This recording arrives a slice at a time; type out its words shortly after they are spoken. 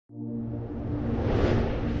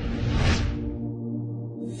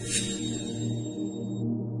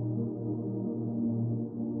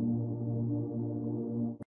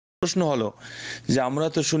প্রশ্ন হলো যে আমরা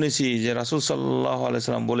তো শুনেছি যে রাসূল সাল্লাল্লাহু আলাইহি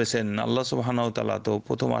সাল্লাম বলেছেন আল্লাহ সুবহানাহু ওয়া তাআলা তো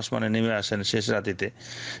প্রথম আসমানে নেমে আসেন শেষ রাতিতে,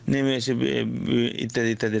 নেমে এসে ইত্যাদি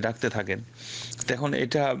ইত্যাদি ডাকতে থাকেন। এখন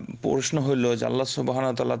এটা প্রশ্ন হইল যে আল্লাহ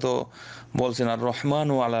সুবহানাহু ওয়া তাআলা তো বলছেন আর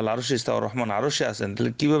রহমানু আলাল আরশি ইস্তাওয়া, রহমান আরশে আছেন,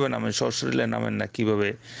 তাহলে কিভাবে নামেন? সশরীরে নামেন না কিভাবে?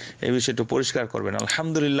 এই বিষয়টা একটু পরিষ্কার করবেন।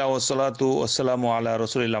 আলহামদুলিল্লাহ ওয়াসসালাতু ওয়াসসালামু আলা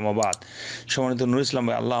রাসূলিল্লাহ ওয়া বাদ। সম্মানিত নূর ইসলাম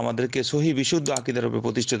ভাই, আল্লাহ আমাদেরকে সহিহ বিশুদ্ধ আকীদার উপরে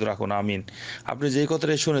প্রতিষ্ঠিত রাখুন, আমিন। আপনি যেই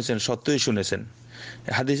কথাটাই শুনেছেন সত্যই শুনেছেন।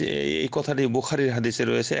 হাদিস, এই কথাটি বুখারীর হাদিসে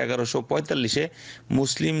রয়েছে 1145-এ,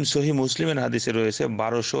 মুসলিম সহিহ মুসলিমের হাদিসে রয়েছে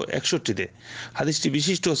 1261-তে। হাদিসটি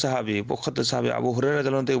বিশিষ্ট সাহাবী প্রখ্যাত সাহাবী আবু হুরায়রা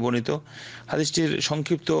রাদিয়াল্লাহু থেকে বর্ণিত। হাদিসটির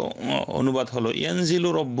সংক্ষিপ্ত অনুবাদ হলো ইয়ানজিলু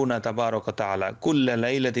রব্বুনা তাবারাকা তাআলা কুল্লা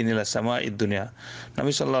লাইলাতিন ইলা সামাঈদ দুনিয়া।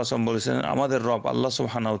 নবী সাল্লাল্লাহু আলাইহি ওয়াসাল্লাম বলেছেন আমাদের রব আল্লাহ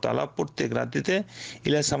সুবহানাহু ওয়া তাআলা প্রত্যেক রাত্রিতে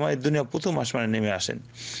ইলা সামাঈদ দুনিয়া প্রথম আসমানে নেমে আসেন।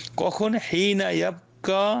 কখন? হিনা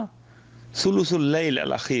ইয়াবকা সুলুসুল লাইল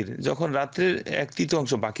আল আখির, যখন রাত্রের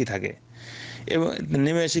 1/3 বাকি থাকে, এবং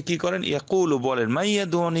নেমে এসে কি করেন? ইয়াকুলু, বলেন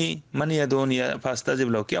মাইয়াদুনি মানিয়াদুনি ফাস্তাজিব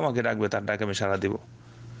লাহু, কে আমাকে ডাকবে তার ডাকে আমি সাড়া দেব।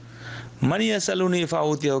 মানিয়াসালুনি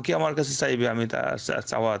ফাউতিয়াহু, কে আমার কাছে চাইবে আমি তার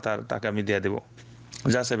চাওয়া তাকে আমি দিয়ে দেব,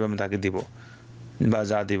 যা চাইবে আমি তাকে দিব বা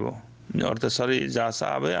যা দিব, অর্থাৎ যা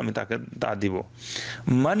চাবে আমি তাকে তা দিব।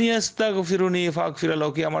 মানিয়াস্তাগফিরুনি ফাগফির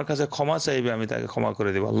লাহু, কে আমার কাছে ক্ষমা চাইবে আমি তাকে ক্ষমা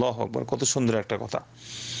করে দেব। আল্লাহু আকবার, কত সুন্দর একটা কথা।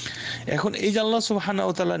 এখন এই যে আল্লাহ সুবহানাহু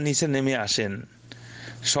ওয়া তাআলা নিচে নেমে আসেন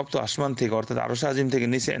সপ্ত আসমান থেকে, অর্থাৎ আরশ আজিম থেকে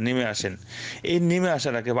নিচে নেমে আসেন, এই নেমে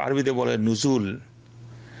আসাটাকে আরবিতে বলে নুজুল।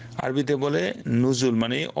 আরবিতে বলে নুজুল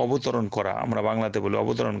মানে অবতরণ করা, আমরা বাংলাতে বলি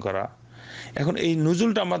অবতরণ করা। এখন এই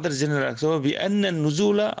নুজুলটা আমাদের জেনে রাখতে হবে,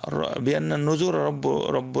 বিআন্না নুজুল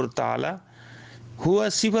রব্বুর তাআলা হুয়া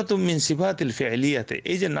সিফাতুম মিন সিফাতিল ফি'লিয়াতে।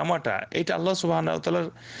 এই যে নামাটা, এটা আল্লাহ সুবহানাহু ওয়া তাআলার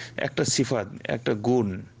একটা সিফাত, একটা গুণ,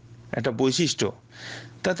 একটা বৈশিষ্ট্য।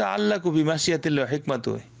 তাতে আল্লাহ কবি মাসিয়াতিল্লাহ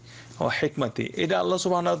হিকমাতু ও হিকমাতি, এটা আল্লাহ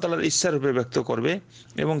সুবহানাহু ওয়া তাআলার ইচ্ছার রূপে ব্যক্ত করবে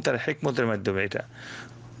এবং তার হিকমতের মাধ্যমে।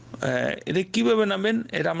 এটা কিভাবে নামেন?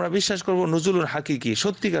 এটা আমরা বিশ্বাস করব নুজুলুল হাকিকি,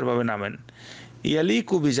 সত্যিকার ভাবে নামেন।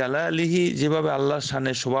 ইয়ালিকু বিজালালিহি, যেভাবে আল্লাহর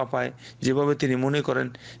শানে শোভা পায়, যেভাবে তিনি মনে করেন,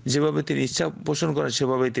 যেভাবে তিনি ইচ্ছা পোষণ করেন,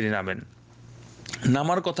 সেভাবেই তিনি নামেন।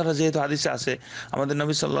 নামার কথাটা যেহেতু হাদিসে আছে, আমাদের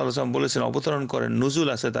নবী সাল্লাল্লাহু আলাইহি ওয়াসাল্লাম বলেছেন অবতরণ করেন, নুজুল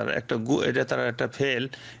আছে তার একটা এটা তার একটা ফেল,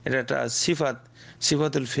 এটা একটা সিফাত,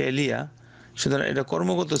 সিফাতুল ফেলিয়া। সুতরাং এটা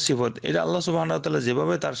কর্মগত সিফত। এটা আল্লাহ সুবহানাহু ওয়া তাআলা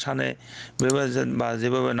যেভাবে তার শানে বা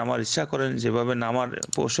যেভাবে নামার ইচ্ছা করেন, যেভাবে নামার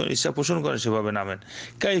ইচ্ছা পোষণ করেন, সেভাবে নামেন।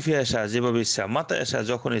 কাইফিয়া শাহ, যেভাবে ইচ্ছা, মাতা শাহ,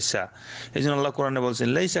 যখন ইচ্ছা। এই জন্য আল্লাহ কোরআনে বলছেন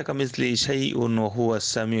লাইসা কামিসলি শাইউন ওয়া হুয়াস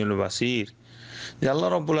সামিউল বাসীর, যে আল্লাহ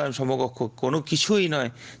রাব্বুল আলামিন সমকক্ষ কোনো কিছুই নয়,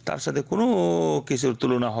 তার সাথে কোনো কিছুর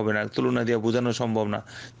তুলনা হবে না, তুলনা দিয়ে বোঝানো সম্ভব না।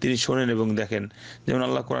 তিনি শোনেন এবং দেখেন। যেমন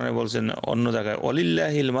আল্লাহ কোরআনে বলছেন অন্য জায়গায়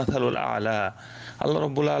ওয়ালিল্লাহিল মাসালুল আলা, আল্লাহ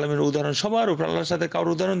রাব্বুল আলামিনের উদাহরণ সবার উপর, আল্লাহর সাথে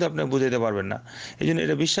কারোর উদাহরণ দিয়ে আপনি বুঝাইতে পারবেন না। এই জন্য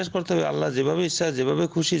এটা বিশ্বাস করতে হবে আল্লাহ যেভাবে ইচ্ছা, যেভাবে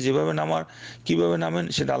খুশি, যেভাবে নামার, কিভাবে নামেন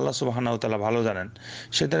সেটা আল্লাহ সুবহানাহু ওয়া তাআলা ভালো জানেন।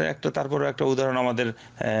 সেটার একটা তারপরে একটা উদাহরণ, আমাদের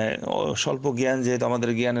স্বল্প জ্ঞান যেহেতু, আমাদের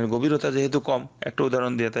জ্ঞানের গভীরতা যেহেতু কম, একটা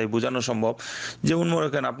উদাহরণ দিয়ে তাই বোঝানো সম্ভব। যেমন মনে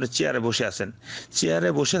করেন আপনি চেয়ারে বসে আছেন, চেয়ারে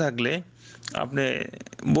বসে থাকলে আপনি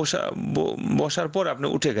বসার পর আপনি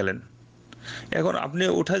উঠে গেলেন। এখন আপনি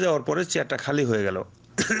উঠে যাওয়ার পরে চেয়ারটা খালি হয়ে গেল।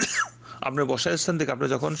 আপনি বসার স্থান থেকে আপনি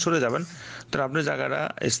যখন সরে যাবেন, তখন আপনার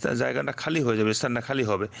জায়গাটা খালি হয়ে যাবে, স্থানটা খালি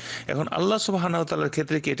হবে। এখন আল্লাহ সুবহানাহু ওয়া তাআলার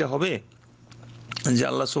ক্ষেত্রে কি এটা হবে যে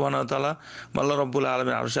আল্লাহ সুবহানাহু ওয়া তাআলা আল্লাহ রাব্বুল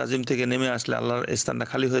আলামিন আরশে আজিম থেকে নেমে আসলে আল্লাহর স্থানটা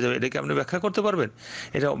খালি হয়ে যাবে? এটাকে আপনি ব্যাখ্যা করতে পারবেন?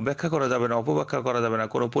 এটা ব্যাখ্যা করা যাবে না, অপব্যাখ্যা করা যাবে না,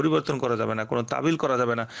 কোনো পরিবর্তন করা যাবে না, কোনো তাবিল করা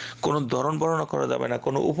যাবে না, কোনো ধরন বর্ণনা করা যাবে না,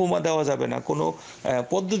 কোনো উপমা দেওয়া যাবে না, কোনো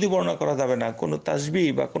পদ্ধতি বর্ণনা করা যাবে না, কোনো তাসবিহ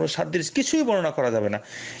বা কোনো সাদৃশ কিছুই বর্ণনা করা যাবে না।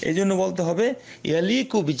 এই জন্য বলতে হবে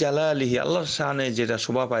ইয়ালিকু বিজালালিহি, আল্লাহর শানে যেটা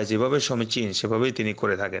শোভা পায়, যেভাবে সমীচীন সেভাবেই তিনি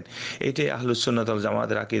করে থাকেন। এটাই আহলুস সুন্নাত ওয়াল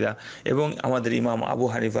জামাতের আকীদা। এবং আমাদের ইমাম আবু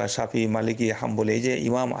হানিফা, শাফি, মালিকি, হাম্বলি, এই যে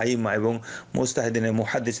ইমাম আইম্মা এবং মুজতাহিদিন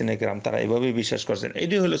মুহাদ্দিসিনে কেরাম, তারা এভাবেই বিশ্বাস করছেন।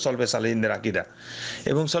 এটি হলো সলফে সালেহিনদের আকীদা।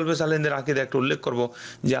 এবং সলফে সালেহিনদের আকীদা একটা উল্লেখ করব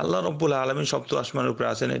যে আল্লাহ রাব্বুল আলামিন সপ্ত আসমানের উপরে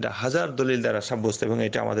আছেন, এটা হাজার দলিল দ্বারা সাব্যস্ত, এবং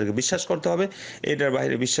এটা আমাদেরকে বিশ্বাস করতে হবে। এটার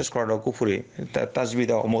বাইরে বিশ্বাস করাটাও কুফরি।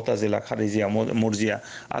 তাজবিদা, মুতাজিলা, খারিজিয়া, মুরজিয়া,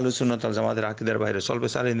 আহলুস সুন্নাত ওয়াল জামাতের আকীদার বাইরে, সলফে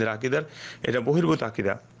সালেহিনদের আকীদার এটা বহির্ভূত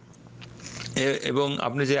আকীদা। এবং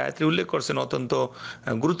আপনি যে আয়াতটি উল্লেখ করছেন অত্যন্ত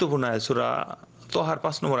গুরুত্বপূর্ণ আয়াত, সূরা তোহার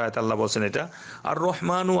 5 নম্বর আয়াত আল্লাহ বলছেন এটা আর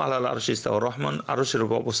রহমানু আলাল আরশি ইস্তাওয়া, রহমান আরশের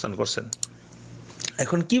উপর অবস্থান করছেন।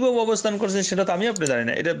 এখন কিভাবে অবস্থান করছেন সেটা তো আমি আপনি জানি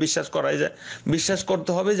না, এটা বিশ্বাস করাই যায়, বিশ্বাস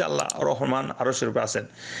করতে হবে যে আল্লাহ রহমান আরশের উপর আছেন।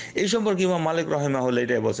 এই সম্পর্কে ইমাম মালিক রাহিমাহুল্লাহ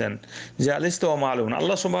এটাই বলেন যে আলিস্তাওয়া মালুম,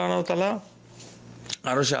 আল্লাহ সুবহানাহু ওয়া তাআলা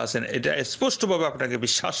আরশে আছেন, এটা স্পষ্টভাবে আপনাকে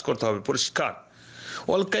বিশ্বাস করতে হবে, পরিষ্কার।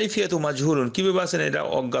 ওয়াল কাইফিয়াতু মাজহুলুন, কিভাবে আছেন এটা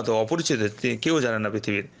অজ্ঞাত, অপরিচিত, কেউ জানে না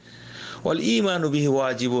পৃথিবীর। ওয়াল ঈমানু বিহি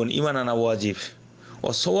ওয়াজিবুন, ঈমান আনা ওয়াজিব, ও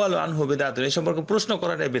সওয়ালু আনহু বিদআতুন, এই সম্পর্কে প্রশ্ন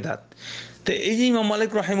করাটাই বিদআত। তো এই যে ইমাম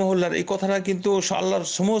মালিক রাহিমাহুল্লাহর এই কথাটা কিন্তু আল্লাহর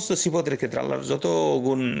সমস্ত সিফতের ক্ষেত্রে, আল্লাহর যত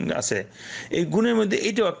গুণ আছে এই গুণের মধ্যে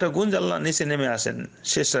এইটাও একটা গুণ যে আল্লাহ নিচে নেমে আসেন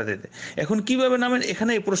শেষ রাতেতে। এখন কিভাবে নামেন,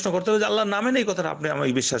 এখানে এই প্রশ্ন করতে হবে যে আল্লাহ নামেন, এই কথাটা আপনি আমি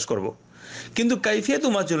বিশ্বাস করব, কিন্তু কাইফিয়াতু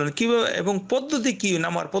মাজহুলুন, কিভাবে এবং পদ্ধতি কি,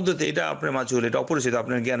 নামার পদ্ধতি এটা আপনার মাজহুল, এটা অপরিচিত,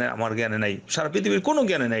 আপনার জ্ঞানে আমার জ্ঞানে নাই, সারা পৃথিবীর কোনো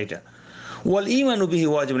জ্ঞানে নাই এটা। ওয়াল ঈমানু বিহি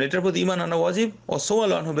ওয়াজিবুন, এটার প্রতি ঈমান আনা ওয়াজিব, ও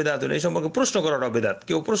সুআলু আনহু বিদআতুন, এই সম্পর্কে প্রশ্ন করাটা বিদআত,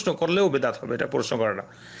 কেউ প্রশ্ন করলেও বিদআত হবে এটা প্রশ্ন করাটা,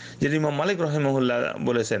 যেটা ইমাম মালিক রাহিমাহুল্লাহ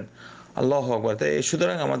বলেছেন। আল্লাহু আকবার। তাই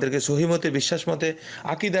সুতরাং আমাদেরকে সহিহ মতে, বিশ্বাস মতে,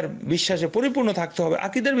 আকীদার বিশ্বাসে পরিপূর্ণ থাকতে হবে।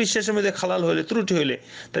 আকীদার বিশ্বাসের মধ্যে খালাল হলে, ত্রুটি হলে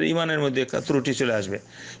তার ঈমানের মধ্যে ত্রুটি চলে আসবে।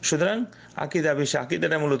 সুতরাং আকীদা বিশ্বাস,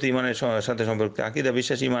 আকীদাটা মূলত ঈমানের সাথে সম্পর্কিত। আকীদা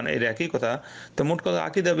বিশ্বাস ঈমান এর একই কথা। তো মোট কথা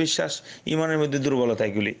আকীদা বিশ্বাস ঈমানের মধ্যে দুর্বলতা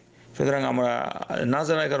এগুলি। সুতরাং আমরা না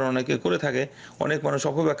জানার কারণে অনেকে করে থাকে, অনেক মানুষ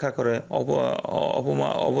অপব্যাখ্যা করে,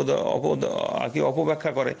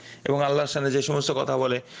 অপব্যাখ্যা করে এবং আল্লাহর সামনে যে সমস্ত কথা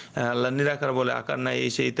বলে, আল্লাহ নিরাকার বলে, আকার নাই, এই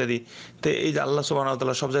সেই ইত্যাদি। তো এই যে আল্লাহ সুবহানাহু ওয়া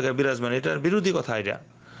তাআলা সব জায়গায় বিরাজমান, এটার বিরোধী কথা এটা।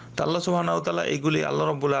 তো আল্লাহ সুবহানাহু ওয়া তাআলা এইগুলি, আল্লাহ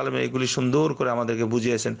রাব্বুল আলামিন এইগুলি সুন্দর করে আমাদেরকে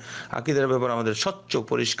বুঝিয়েছেন। আকীদার ব্যাপারে আমাদের স্বচ্ছ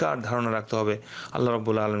পরিষ্কার ধারণা রাখতে হবে। আল্লাহ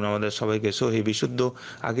রাব্বুল আলামিন আমাদের সবাইকে সহিহ বিশুদ্ধ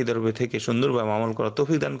আকীদার উপর থেকে সুন্দরভাবে আমল করার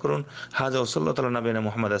তৌফিক দান করুন। হাযা ওয়া সাল্লাল্লাহু আলা নবিয়িনা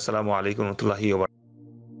মুহাম্মদ। আসসালামু আলাইকুম ওয়া রাহমাতুল্লাহি ওয়া বারাকাতুহু।